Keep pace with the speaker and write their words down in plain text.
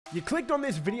You clicked on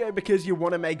this video because you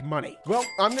want to make money. Well,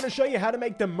 I'm going to show you how to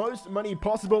make the most money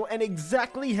possible and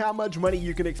exactly how much money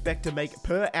you can expect to make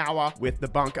per hour with the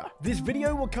bunker. This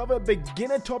video will cover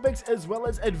beginner topics as well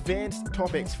as advanced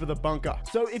topics for the bunker.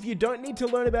 So if you don't need to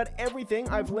learn about everything,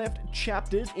 I've left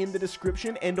chapters in the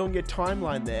description and on your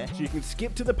timeline there, so you can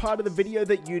skip to the part of the video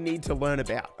that you need to learn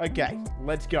about. Okay,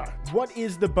 let's go. What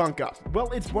is the bunker?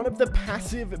 Well, it's one of the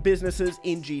passive businesses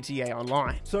in GTA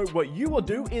Online. So what you will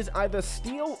do is either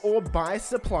steal or buy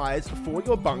supplies for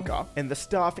your bunker, and the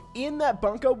staff in that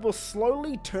bunker will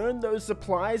slowly turn those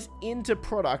supplies into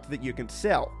product that you can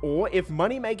sell. Or if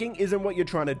money making isn't what you're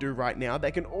trying to do right now,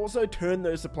 they can also turn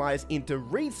those supplies into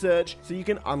research so you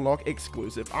can unlock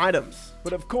exclusive items.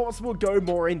 But of course, we'll go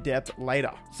more in depth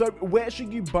later. So where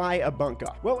should you buy a bunker?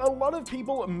 Well, a lot of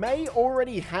people may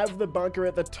already have the bunker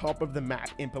at the top of the map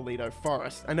in Polito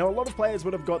Forest. I know a lot of players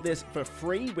would have got this for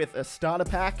free with a starter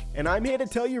pack, and I'm here to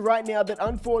tell you right now that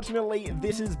unfortunately,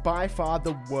 this is by far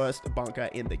the worst bunker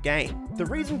in the game. The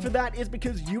reason for that is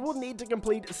because you will need to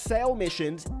complete sale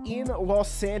missions in Los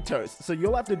Santos, so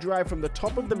you'll have to drive from the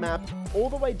top of the map all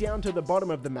the way down to the bottom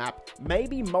of the map,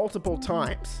 maybe multiple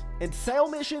times. And sale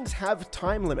missions have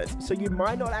time limits, so you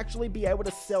might not actually be able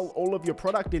to sell all of your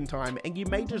product in time, and you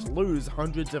may just lose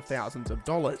hundreds of thousands of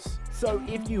dollars. So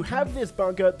if you have this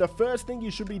bunker, the first thing you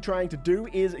should be trying to do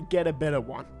is get a better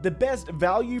one. The best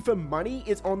value for money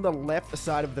is on the left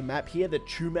side of the map here, the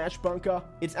Chumash bunker.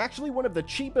 It's actually one of the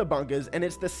cheaper bunkers, and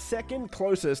it's the second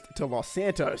closest to Los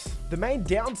Santos. The main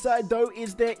downside though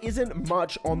is there isn't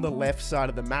much on the left side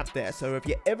of the map there, so if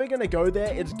you're ever going to go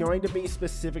there, it's going to be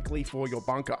specifically for your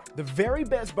bunker. The very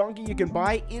best bunker you can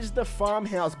buy is the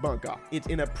farmhouse bunker. It's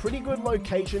in a pretty good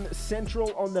location,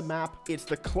 central on the map. It's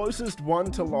the closest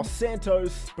one to Los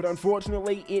Santos, but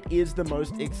unfortunately it is the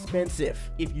most expensive.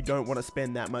 If you don't want to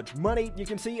spend that much money, you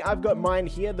can see I've got mine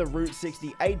here, the Route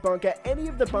 68 bunker. Any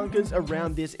of the bunkers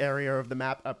around this area of the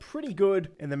map are pretty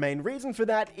good, and the main reason for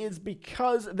that is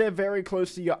because they're very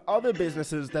close to your other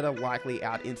businesses that are likely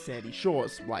out in Sandy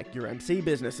Shores, like your MC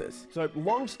businesses. So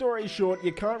long story short,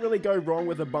 you can't really go wrong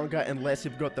with a bunker unless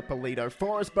you've got the Polito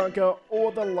Forest bunker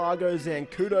or the Lago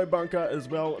Zancudo bunker as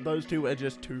well. Those two are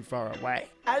just too far away.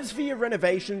 As for your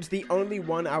renovations, the only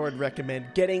one I would recommend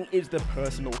getting is the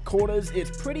personal quarters.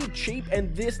 It's pretty cheap,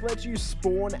 and this lets you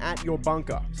spawn at your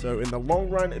bunker. So in the long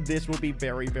run, this will be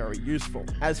very, very useful.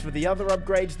 As for the other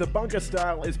upgrades, the bunker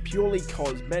style is purely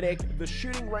cosmetic. The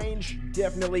shooting range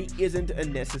definitely isn't a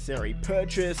necessary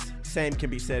purchase. Same can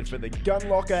be said for the gun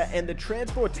locker, and the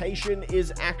transportation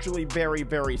is actually very,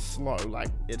 very slow. Like,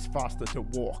 it's faster to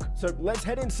walk. So let's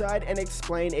head inside and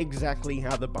explain exactly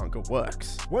how the bunker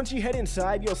works. Once you head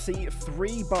inside, you'll see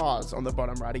 3 bars on the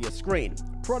bottom right of your screen: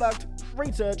 product,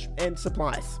 research, and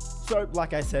supplies. So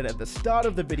like I said at the start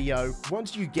of the video,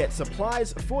 once you get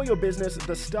supplies for your business,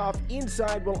 the staff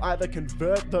inside will either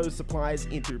convert those supplies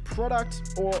into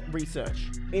product or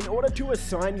research. In order to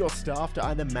assign your staff to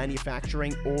either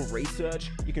manufacturing or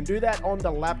research, you can do that on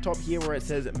the laptop here where it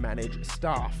says manage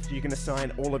staff. So you can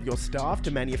assign all of your staff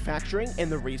to manufacturing and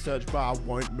the research bar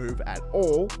won't move at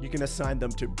all. You can assign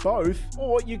them to both,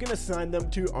 or you can assign them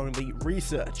to only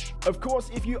research. Of course,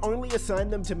 if you only assign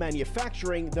them to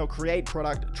manufacturing, they'll create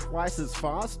product twice as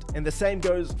fast, and the same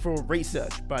goes for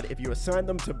research. But if you assign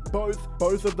them to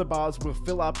both of the bars will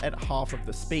fill up at half of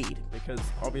the speed, because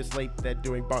obviously they're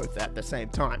doing both at the same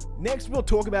time. Next, we'll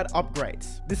talk about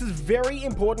upgrades. This is very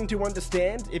important to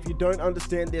understand. If you don't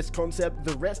understand this concept,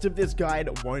 the rest of this guide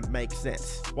won't make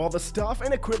sense. While the staff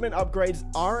and equipment upgrades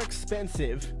are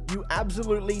expensive, you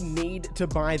absolutely need to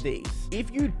buy these.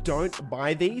 If you don't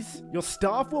buy these, your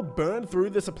staff will burn through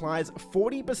the supplies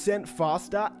 40%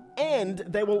 faster, and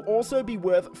they will also be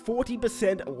worth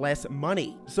 40% less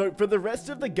money. So for the rest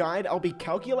of the guide, I'll be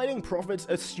calculating profits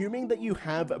assuming that you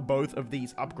have both of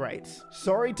these upgrades.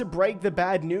 Sorry to break the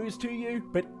bad news to you,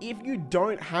 but if you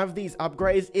don't have these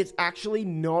upgrades, it's actually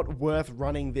not worth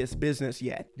running this business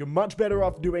yet. You're much better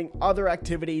off doing other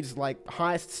activities like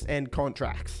heists and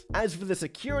contracts. As for the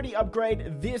security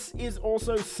upgrade, this is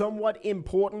also somewhat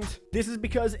important. This is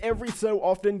because every so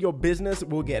often your business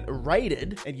will get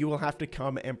raided and you will have to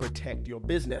come and protect your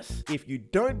business. If you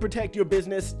don't protect your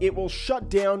business, it will shut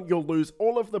down, you'll lose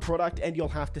all of the product, and you'll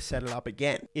have to set it up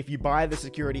again. If you buy the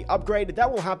security upgrade,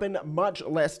 that will happen much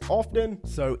less often,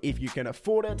 so if you can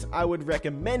afford it, I would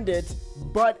recommend it,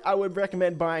 but I would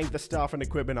recommend buying the staff and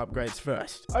equipment upgrades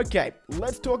first. Okay,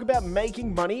 let's talk about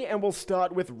making money, and we'll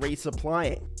start with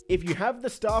resupplying. If you have the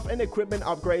staff and equipment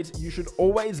upgrades, you should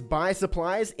always buy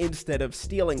supplies instead of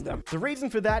stealing them. The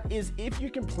reason for that is if you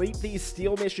complete these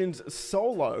steal missions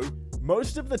solo, solo,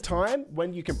 most of the time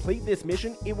when you complete this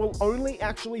mission, it will only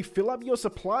actually fill up your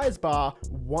supplies bar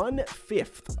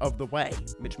 1/5 of the way,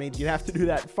 which means you have to do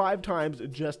that 5 times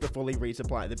just to fully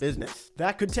resupply the business.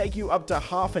 That could take you up to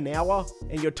half an hour,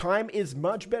 and your time is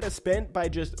much better spent by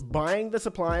just buying the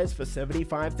supplies for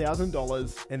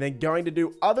 $75,000 and then going to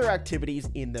do other activities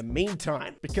in the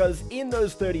meantime. Because in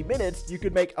those 30 minutes, you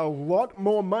could make a lot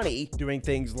more money doing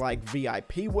things like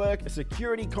VIP work,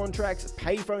 security contracts,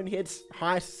 payphone hits,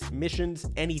 heists, missions,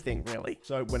 anything really.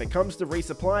 So when it comes to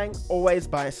resupplying, always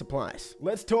buy supplies.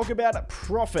 Let's talk about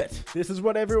profit. This is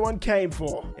what everyone came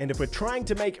for. And if we're trying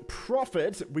to make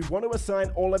profit, we want to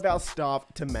assign all of our staff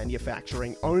to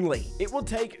manufacturing only. It will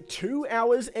take 2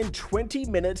 hours and 20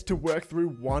 minutes to work through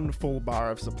 1 full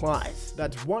bar of supplies.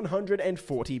 That's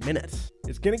 140 minutes.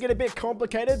 It's gonna get a bit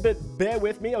complicated, but bear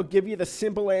with me, I'll give you the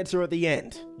simple answer at the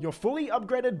end. Your fully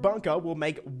upgraded bunker will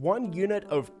make 1 unit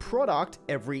of product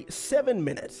every 7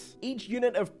 minutes. Each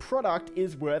unit of product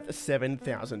is worth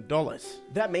 $7,000.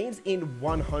 That means in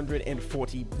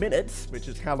 140 minutes, which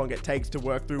is how long it takes to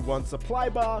work through 1 supply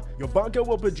bar, your bunker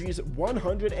will produce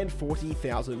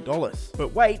 $140,000.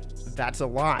 But wait, that's a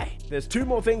lie. There's 2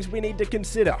 more things we need to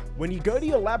consider. When you go to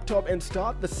your laptop and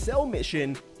start the sell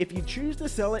mission, if you choose to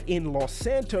sell it in Los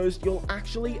Santos, you'll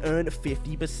actually earn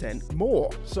 50%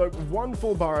 more. So 1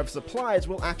 full bar of supplies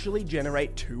will actually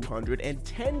generate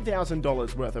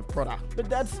 $210,000 worth of product. But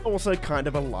that's also kind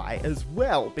of a lie as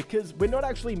well, because we're not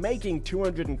actually making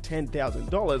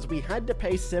 $210,000, we had to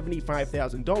pay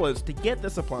 $75,000 to get the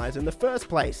supplies in the first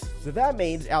place. So that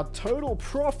means our total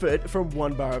profit from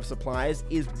 1 bar of supplies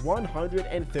is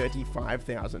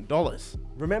 $135,000.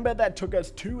 Remember, that took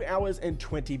us 2 hours and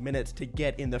 20 minutes to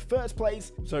get in the first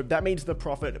place, so that means the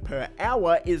profit per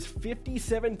hour is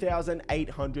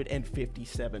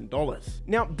 $57,857.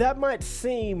 Now, that might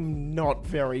seem not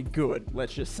very good,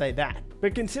 let's just say that.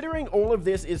 But considering all of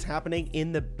this is happening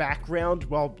in the background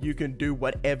while you can do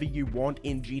whatever you want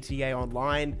in GTA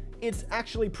Online, it's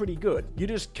actually pretty good. You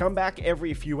just come back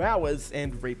every few hours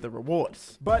and reap the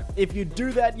rewards. But if you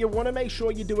do that, you want to make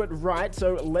sure you do it right,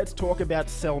 so let's talk about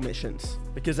sell missions,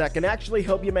 because that can actually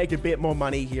help you make a bit more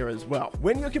money here as well.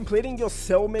 When you're completing your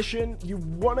sell mission, you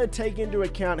want to take into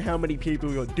account how many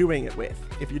people you're doing it with.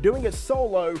 If you're doing it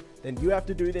solo, then you have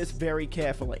to do this very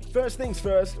carefully. First things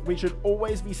first, we should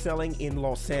always be selling in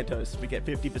Los Santos. We get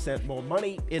 50% more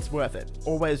money, it's worth it.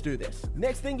 Always do this.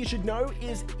 Next thing you should know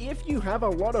is if you have a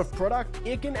lot of product,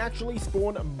 it can actually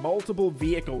spawn multiple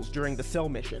vehicles during the sell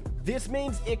mission. This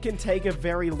means it can take a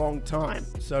very long time.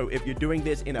 So if you're doing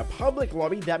this in a public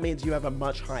lobby, that means you have a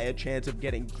much higher chance of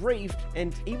getting griefed.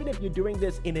 And even if you're doing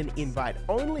this in an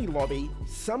invite-only lobby,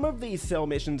 some of these sell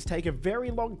missions take a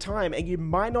very long time and you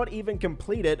might not even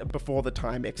complete it before the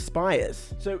time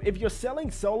expires. So if you're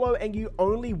selling solo and you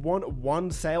only want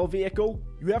 1 sale vehicle,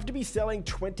 you have to be selling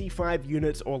 25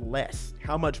 units or less.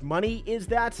 How much money is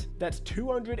that? That's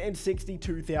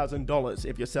 $262,000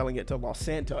 if you're selling it to Los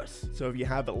Santos. So if you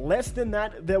have less than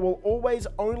that, there will always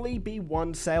only be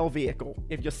 1 sale vehicle.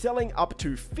 If you're selling up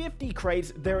to 50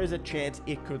 crates, there is a chance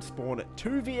it could spawn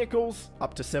 2 vehicles.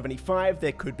 Up to 75,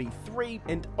 there could be 3,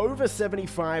 and over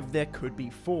 75, there could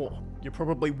be 4. You're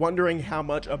probably wondering how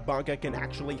much a bunker can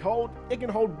actually hold. It can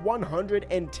hold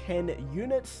 110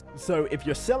 units. So if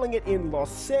you're selling it in Los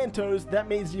Santos, that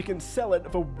means you can sell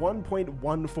it for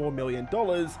 $1.14 million,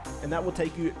 and that will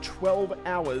take you 12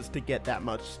 hours to get that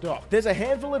much stock. There's a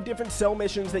handful of different sell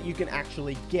missions that you can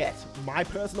actually get. My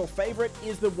personal favorite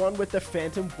is the one with the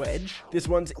Phantom Wedge. This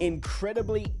one's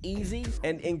incredibly easy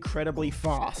and incredibly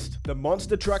fast. The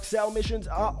monster truck sell missions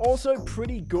are also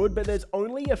pretty good, but there's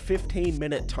only a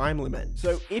 15-minute time limit.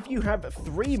 So if you have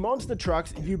 3 monster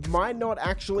trucks, you might not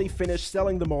actually finish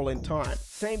selling them all in time.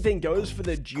 Same thing goes for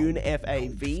the Dune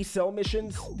FAV sell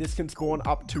missions. This can spawn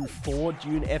up to 4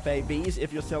 Dune FAVs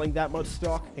if you're selling that much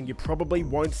stock, and you probably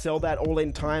won't sell that all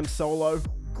in time solo.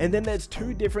 And then there's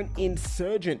 2 different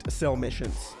insurgent sell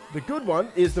missions. The good one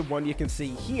is the one you can see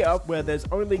here, where there's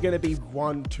only going to be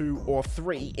 1, 2, or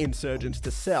 3 insurgents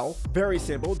to sell. Very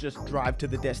simple, just drive to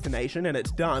the destination and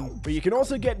it's done. But you can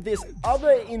also get this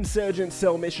other insurgent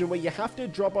sell mission where you have to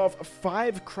drop off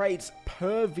 5 crates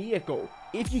per vehicle.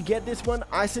 If you get this one,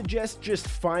 I suggest just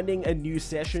finding a new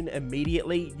session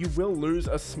immediately. You will lose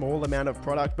a small amount of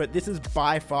product, but this is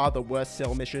by far the worst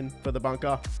sell mission for the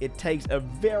bunker. It takes a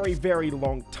very, very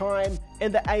long time,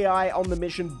 and the AI on the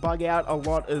mission bug out a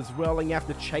lot as well, and you have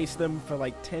to chase them for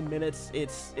like 10 minutes.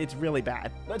 It's really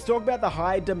bad. Let's talk about the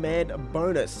high demand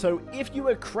bonus. So if you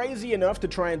are crazy enough to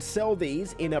try and sell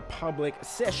these in a public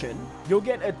session, you'll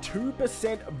get a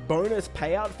 2% bonus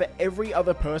payout for every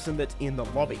other person that's in the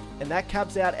lobby, and that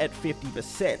caps out at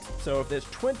 50%. So if there's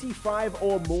 25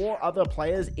 or more other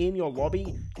players in your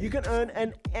lobby, you can earn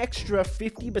an extra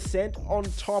 50% on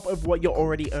top of what you're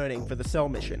already earning for the sell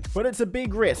mission. But it's a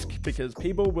big risk because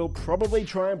people will probably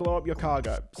try and blow up your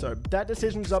cargo, so that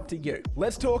decision's up to you.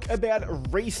 Let's talk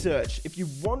about research. If you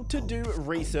want to do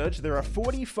research, there are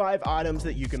 45 items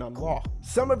that you can unlock.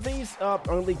 Some of these are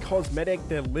only cosmetic,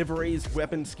 they're liveries,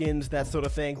 weapon skins, that sort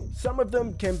of thing. Some of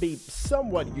them can be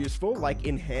somewhat useful, like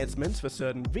enhancements for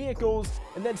certain vehicles,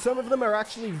 and then some of them are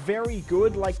actually very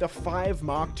good, like the 5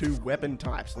 Mark II weapon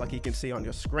types, like you can see on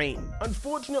your screen.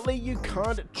 Unfortunately, you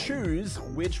can't choose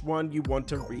which one you want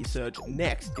to research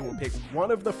next. It will pick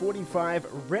one of the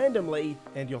 45 randomly,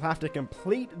 and you'll have to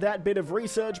complete that bit of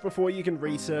research before you can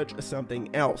research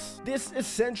something else. This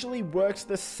essentially works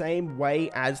the same way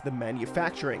as the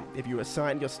manufacturing. If you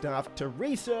assign your staff to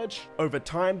research, over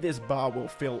time this bar will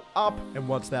fill up, and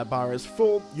once that bar is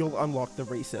full, you'll unlock the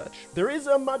research. There is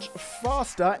a much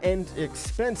faster and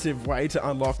expensive way to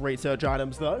unlock research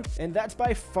items though, and that's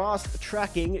by fast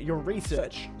tracking your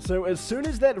research. So as soon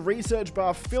as that research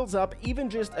bar fills up even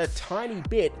just a tiny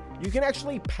bit, you can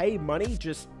actually pay money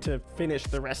just to finish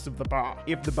the rest of the bar.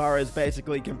 If the bar is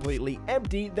basically completely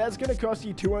empty, that's going to cost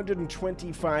you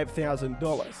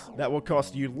 $225,000. That will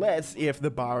cost you less if the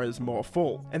bar is more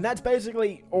full. And that's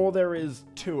basically all there is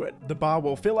to it. The bar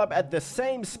will fill up at the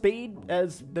same speed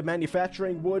as the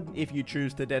manufacturing would if you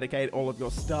choose to dedicate all of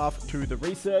your staff to the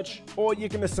research, or you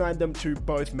can assign them to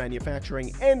both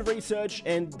manufacturing and research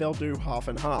and they'll do half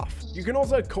and half. You can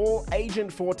also call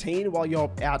Agent 14 while you're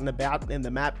out and about in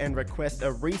the map and request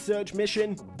a research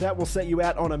mission. That will set you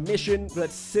out on a mission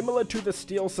that's similar to the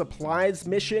steal supplies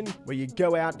mission, where you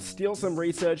go out, steal some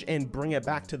research and bring it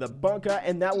back to the bunker,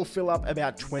 and that will fill up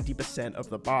about 20% of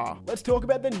the bar. Let's talk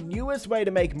about the newest way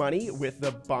to make money with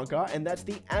the bunker, and that's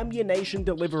the ammunition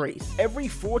deliveries. Every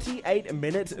 48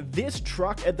 minutes, this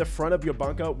truck at the front of your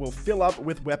bunker will fill up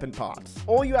with weapon parts.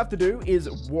 All you have to do is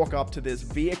walk up to this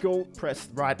vehicle, press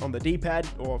right on the D-pad,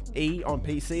 or E on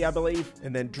PC I believe,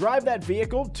 and then drive that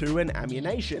vehicle to an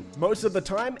ammu-nation. Most of the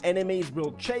time, enemies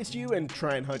will chase you and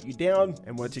try and hunt you down,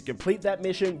 and once you complete that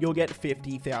mission, you'll get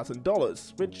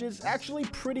 $50,000, which is actually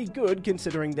pretty good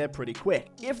considering they're pretty quick.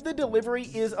 If the delivery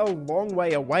is a long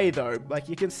way away though, like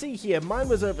you can see here, mine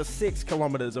was over 6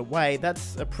 kilometers away.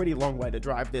 That's a pretty long way to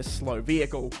drive this slow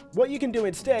vehicle. What you can do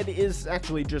instead is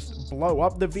actually just blow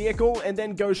up the vehicle and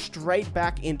then go straight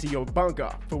back into your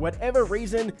bunker. For whatever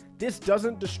reason, this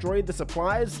doesn't destroy the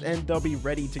supplies and they'll be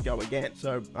ready to go again.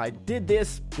 So I did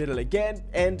this, did it again,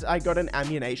 and I got an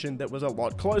ammu-nation that was a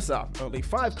lot closer, only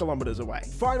 5 kilometers away.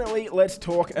 Finally, let's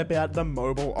talk about the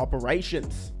mobile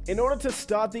operations. In order to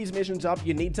start these missions up,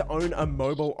 you need to own a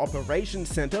mobile operations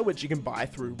center, which you can buy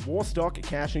through Warstock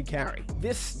Cash and Carry.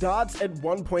 This starts at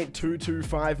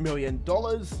 $1.225 million,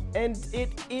 and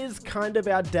it is kind of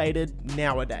outdated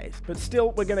nowadays, but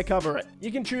still, we're going to cover it.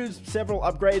 You can choose several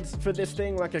upgrades for this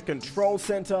thing, like a control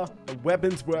center, a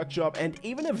weapons workshop, and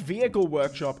even a vehicle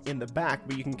workshop in the back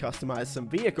where you can customize some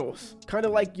vehicles, kind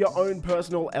of like your own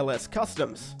personal LS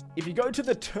customs. If you go to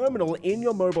the terminal in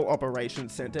your mobile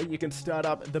operations center, you can start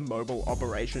up the mobile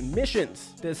operation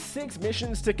missions. There's 6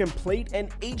 missions to complete, and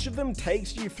each of them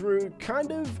takes you through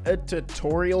kind of a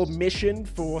tutorial mission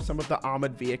for some of the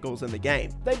armored vehicles in the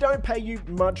game. They don't pay you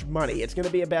much money. It's going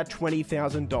to be about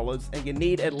 $20,000, and you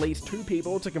need at least 2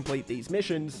 people to complete these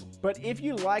missions. But if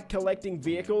you like collecting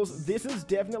vehicles, this is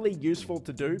definitely useful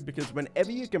to do, because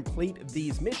whenever you complete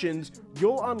these missions,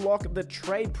 you'll unlock the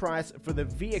trade price for the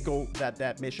vehicle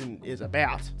that mission is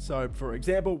about. So for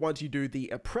example, once you do the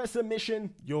oppressor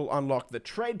mission, you'll unlock the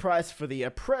trade price for the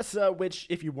oppressor, which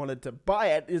if you wanted to buy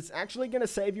it is actually going to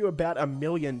save you about $1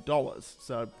 million.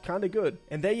 So kind of good.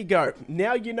 And there you go.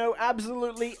 Now you know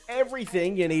absolutely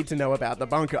everything you need to know about the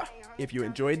bunker. If you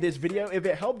enjoyed this video, if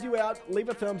it helped you out, leave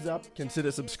a thumbs up, consider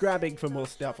subscribing for more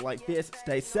stuff like this.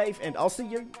 Stay safe, and I'll see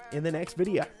you in the next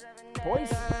video.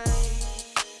 Boys.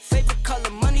 Favorite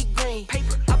color, money green.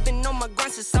 Paper. I've been on my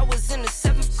grind since I was in the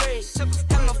 7th grade.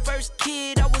 Had my first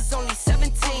kid, I was only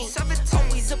 17.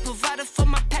 Always a provider for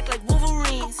my pack like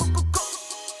Wolverines.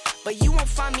 But you won't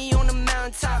find me on the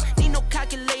mountaintop. Need no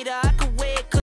calculator.